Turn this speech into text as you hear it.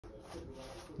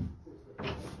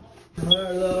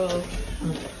Hello.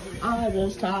 I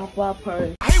just top up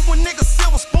her. I hate when niggas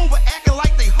silver spoon but acting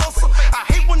like they hustle. I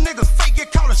hate when niggas fake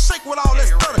get caught and shake with all that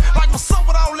stutter. Like what's up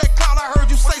with all that clout? I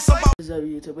heard you say something about. What's up,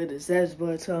 YouTube? It is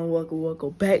Time. Welcome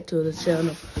back to the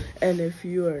channel. And if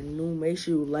you are new, make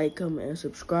sure you like, comment, and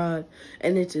subscribe.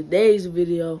 And in today's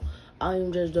video, I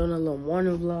am just doing a little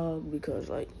morning vlog because,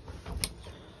 like,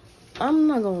 I'm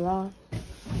not gonna lie,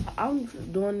 I'm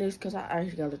doing this because I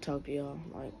actually got to talk to y'all.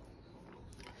 Like,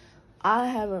 I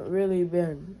haven't really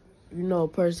been,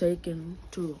 partaking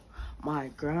to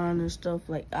my grind and stuff.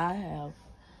 Like, I have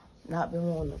not been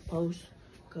wanting to post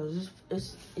because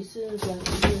it's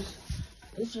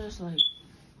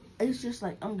just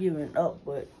like I'm giving up,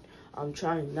 but I'm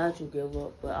trying not to give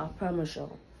up. But I promise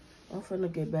y'all, I'm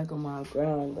finna get back on my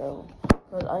grind, bro.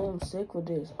 Cause I am sick with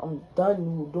this. I'm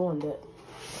done with doing that.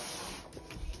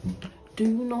 Do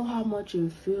you know how much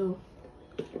it feel,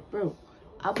 bro?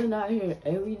 I've been out here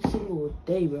every single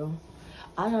day, bro.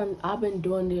 I've been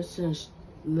doing this since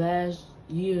last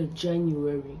year,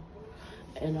 January.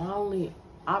 And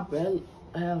I barely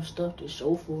have stuff to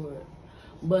show for it.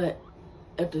 But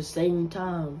at the same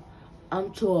time,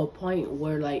 I'm to a point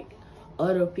where, like,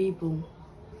 other people,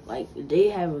 like, they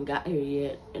haven't got here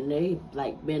yet. And they,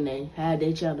 like, had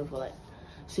their channel for, like,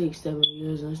 6-7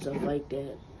 years and stuff like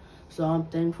that. So I'm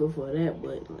thankful for that,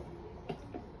 but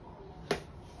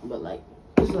like,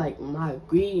 it's like my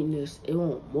greediness, it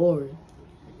won't more.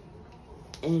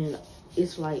 And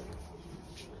it's like,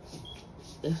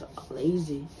 it's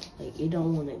lazy. Like, it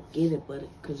don't want to get it, but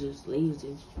because it's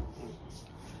lazy.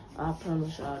 I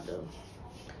promise y'all though,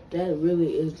 that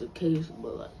really is the case.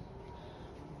 But like,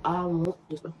 I want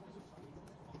this, bro.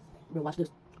 Bro, watch this.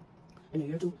 In a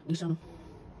year or two, this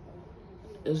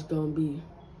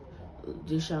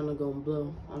channel gonna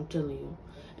blow. I'm telling you.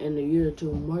 In a year or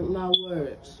two, mark my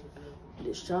words,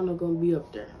 this channel gonna be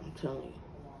up there. I'm telling you.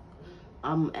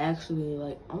 I'm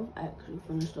actually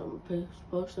finna start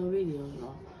posting videos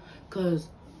now, cause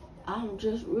I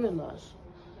just realized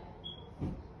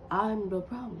I'm the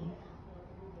problem.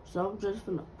 So I'm just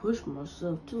finna push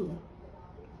myself too.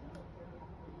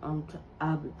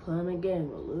 I'll be playing the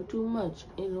game a little too much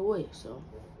in a way, so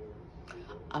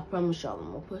I promise y'all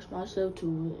I'm gonna push myself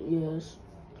to it, yes.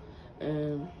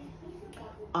 And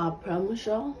I promise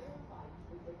y'all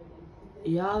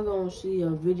gonna see a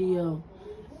video,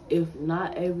 if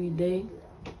not every day,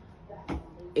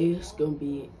 it's gonna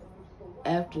be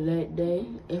after that day.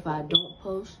 If I don't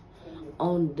post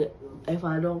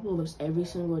every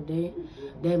single day,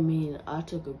 that means I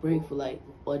took a break for like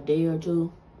a day or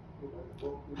two,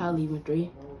 probably even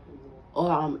 3. Or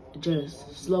I'm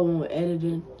just slow on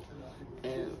editing,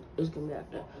 and it's gonna be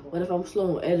after. But if I'm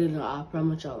slow on editing, I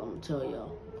promise y'all I'm gonna tell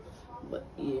y'all. But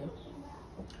yeah,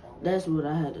 that's what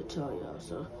I had to tell y'all.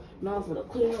 So now I'm gonna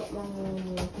clear up my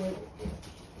room real quick.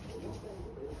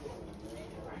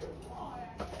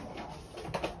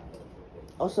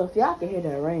 Also, if y'all can hear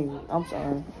that rain, I'm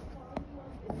sorry.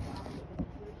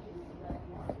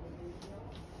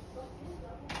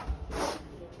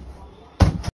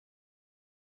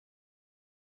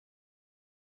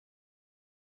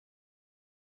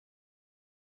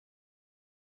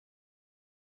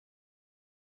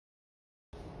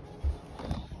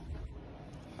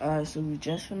 Alright, so we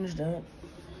just finished that.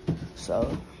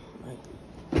 So, like,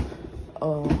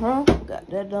 got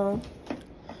that done.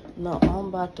 Now I'm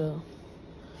about to,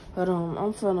 hold on,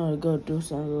 I'm finna go do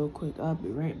something real quick. I'll be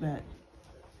right back.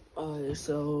 Alright,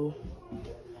 so,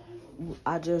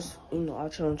 I just, I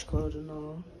changed clothes and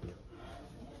all.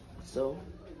 So,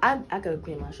 I gotta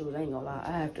clean my shoes, I ain't gonna lie.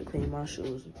 I have to clean my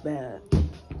shoes bad.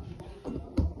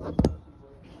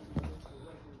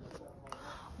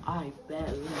 I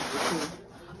badly have to clean.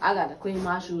 I gotta clean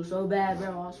my shoes so bad,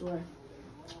 bro, I swear.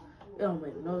 It don't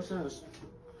make no sense.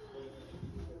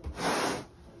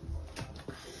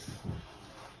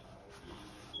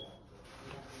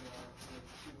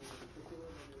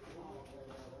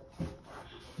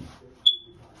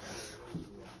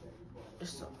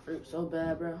 It's so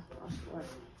bad, bro, I swear.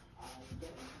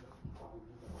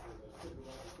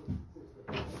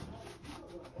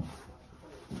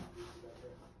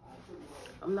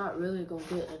 I'm not really gonna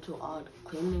get into all the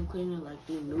cleaning like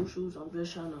these new shoes. I'm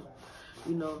just trying to,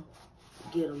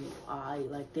 get them alright,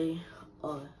 like they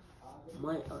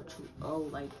month or 2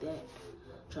 old like that.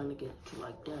 Trying to get it to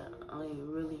like that. I ain't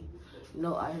really,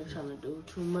 out here trying to do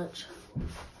too much.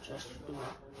 Just,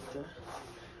 just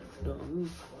doing me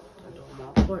and doing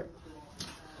my part.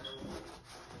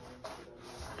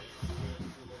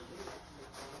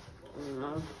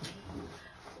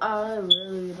 I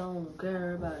really don't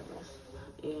care about this.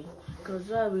 Yeah,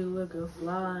 cause I be looking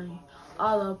fly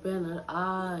all up in her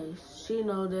eyes. She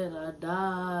know that I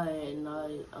die at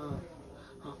night.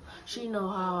 She know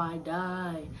how I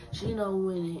die. She know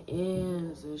when it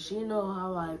ends, and she know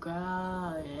how I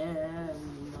cry at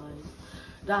night.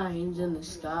 Diamonds in the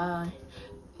sky,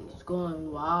 it's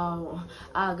going wild.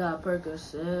 I got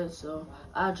Percocet, so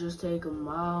I just take 'em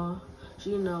out.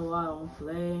 She know I don't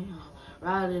play.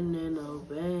 Riding in a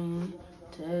Bang.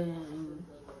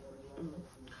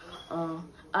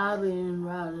 I've been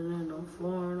riding in a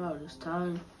foreign all this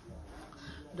time.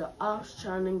 The ops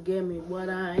trying to get me, but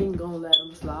I ain't gonna let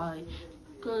them slide.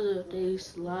 Cause if they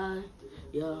slide,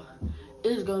 yeah,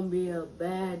 it's gonna be a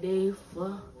bad day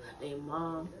for they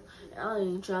mom. I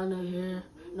ain't trying to hear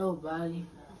nobody,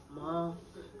 mom,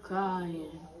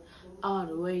 crying all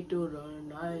the way through the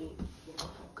night.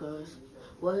 Cause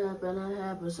what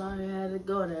happened, so I had to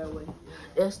go that way.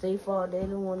 That's their fault, they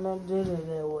didn't want to do it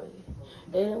that way.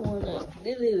 They didn't want to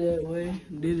did it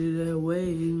that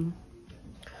way.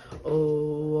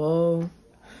 Oh,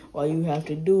 why you have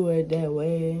to do it that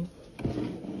way?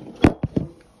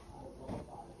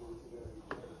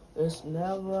 It's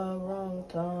never a wrong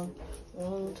time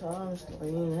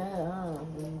swing that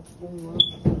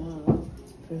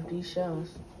 50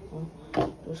 shots,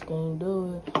 just can't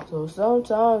do it. So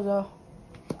sometimes I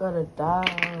gotta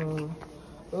die.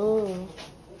 Oh,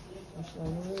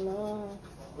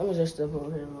 let me just step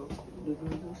over here real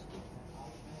quick.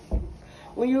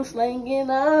 When you slanging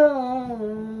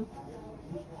on,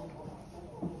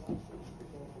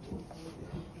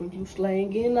 when you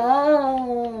slanging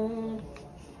on,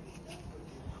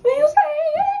 when you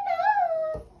slanging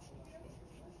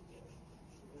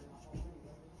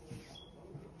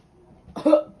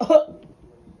on.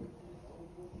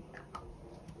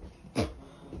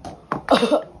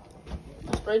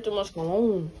 I sprayed too much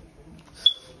cologne.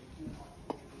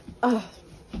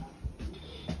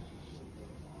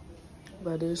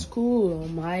 But it's cool,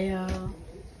 Maya.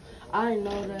 I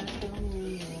know that.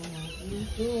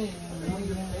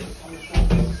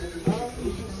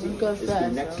 Because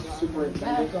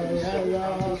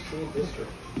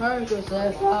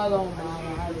that's all on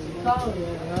my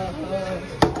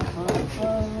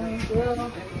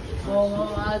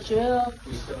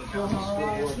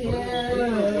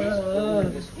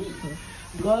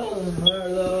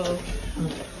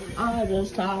I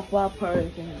just top up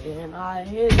perk and then I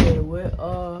hit it with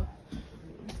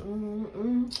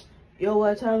Yo,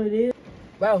 what time it is?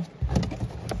 Bro,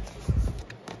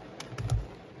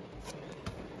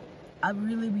 I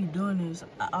really be doing this.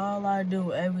 All I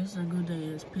do every single day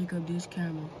is pick up this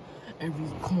camera and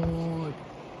record.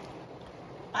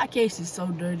 My case is so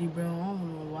dirty, bro. I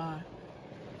don't know why.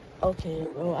 Okay,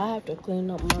 bro, I have to clean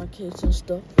up my case and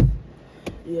stuff.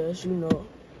 Yes, you know.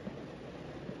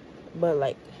 But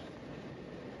like,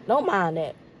 don't mind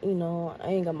that. You know, I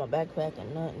ain't got my backpack or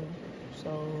nothing.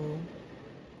 So,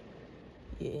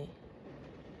 yeah.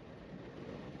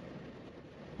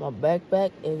 My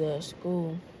backpack is at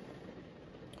school.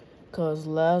 Cause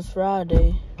last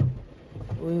Friday,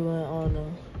 we went on a,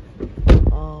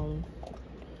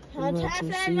 we went to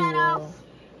SeaWorld.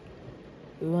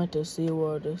 We went to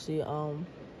SeaWorld to see,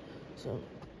 some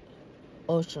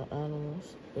ocean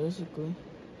animals, basically.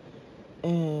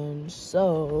 And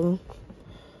so,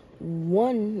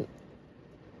 one,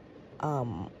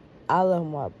 I left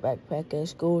my backpack at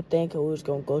school thinking we was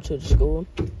gonna go to the school.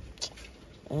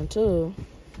 And two,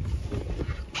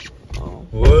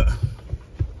 what?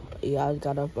 Yeah, I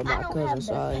got up by my cousin,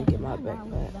 so I didn't get my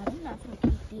backpack.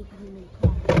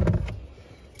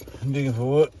 Digging for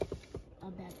what? A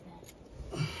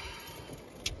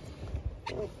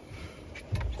backpack.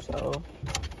 So,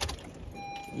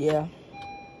 yeah.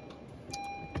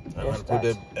 I'm gonna put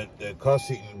that car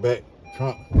seat in the back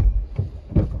trunk.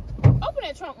 Open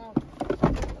that trunk up.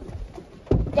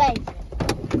 Dang.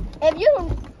 If you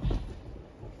don't...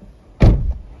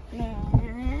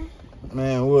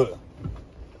 Man, what?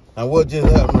 Now what just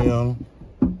happened, y'all?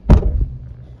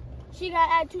 She got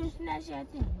attitude and Snapchat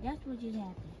thing. That's what just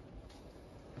happened.